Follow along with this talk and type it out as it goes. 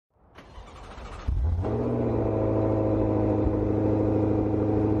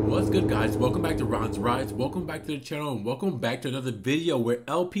good, guys? Welcome back to Ron's Rides. Welcome back to the channel and welcome back to another video where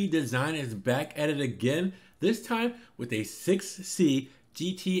LP Design is back at it again, this time with a 6C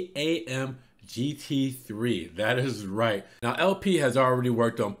GTAm GT3. That is right. Now LP has already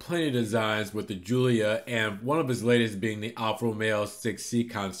worked on plenty of designs with the Giulia and one of his latest being the Alfa Romeo 6C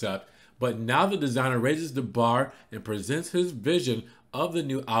concept. But now the designer raises the bar and presents his vision of the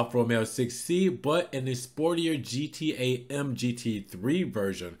new Alfa Romeo 6C, but in a sportier GTAm GT3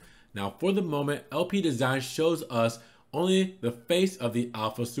 version. Now for the moment, LP Design shows us only the face of the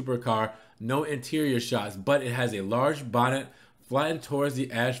Alfa supercar, no interior shots, but it has a large bonnet flattened towards the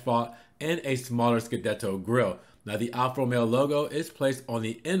asphalt and a smaller Scudetto grille. Now the Alfa Romeo logo is placed on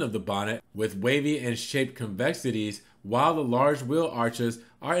the end of the bonnet with wavy and shaped convexities, while the large wheel arches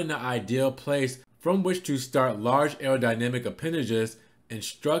are in the ideal place from which to start large aerodynamic appendages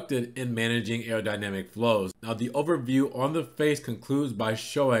instructed in managing aerodynamic flows. Now the overview on the face concludes by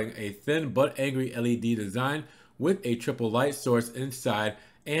showing a thin but angry LED design with a triple light source inside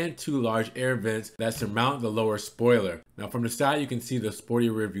and two large air vents that surmount the lower spoiler. Now from the side you can see the sporty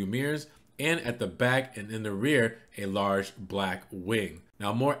rear view mirrors, and at the back and in the rear a large black wing.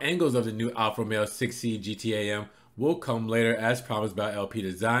 Now more angles of the new Alfa Romeo 6C GTAm will come later as promised by LP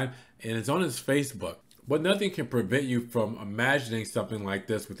Design, and it's on his Facebook. But nothing can prevent you from imagining something like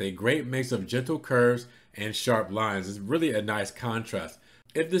this with a great mix of gentle curves and sharp lines. It's really a nice contrast.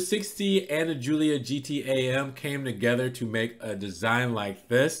 If the 6C and the Giulia GTAm came together to make a design like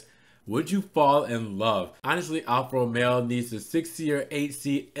this, would you fall in love? Honestly, Alfa Romeo needs the 6C or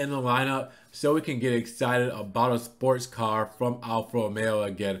 8C in the lineup so we can get excited about a sports car from Alfa Romeo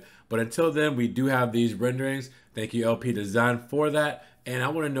again. But until then, we do have these renderings. Thank you LP Design for that. And I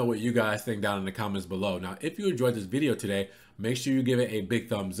want to know what you guys think down in the comments below. Now, if you enjoyed this video today, make sure you give it a big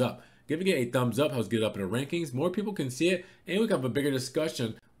thumbs up. Giving it a thumbs up helps get it up in the rankings. More people can see it, and we can have a bigger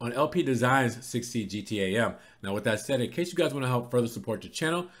discussion on LP Design's 6C GTAm. Now, with that said, in case you guys want to help further support the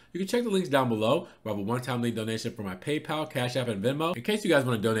channel, you can check the links down below. We have a one-time link donation for my PayPal, Cash App, and Venmo. In case you guys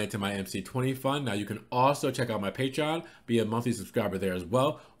want to donate to my MC20 fund, now you can also check out my Patreon, be a monthly subscriber there as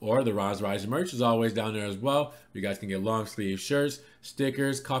well, or the Ron's Rides merch is always down there as well. You guys can get long sleeve shirts,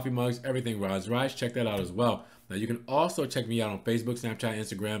 stickers, coffee mugs, everything Ron's Rides. Check that out as well. Now you can also check me out on Facebook, Snapchat,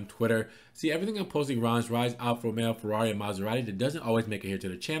 Instagram, Twitter. See everything I'm posting Ron's Rides, Alfa Romeo, Ferrari, and Maserati that doesn't always make it here to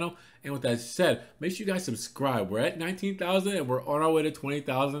the channel. And with that said, make sure you guys subscribe. We're at 19,000 and we're on our way to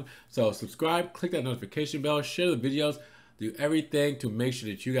 20,000. So subscribe, click that notification bell, share the videos, do everything to make sure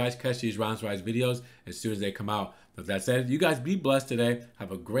that you guys catch these Ron's Rides videos as soon as they come out. With that said, you guys be blessed today.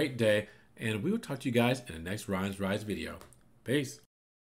 Have a great day. And we will talk to you guys in the next Ron's Rides video. Peace.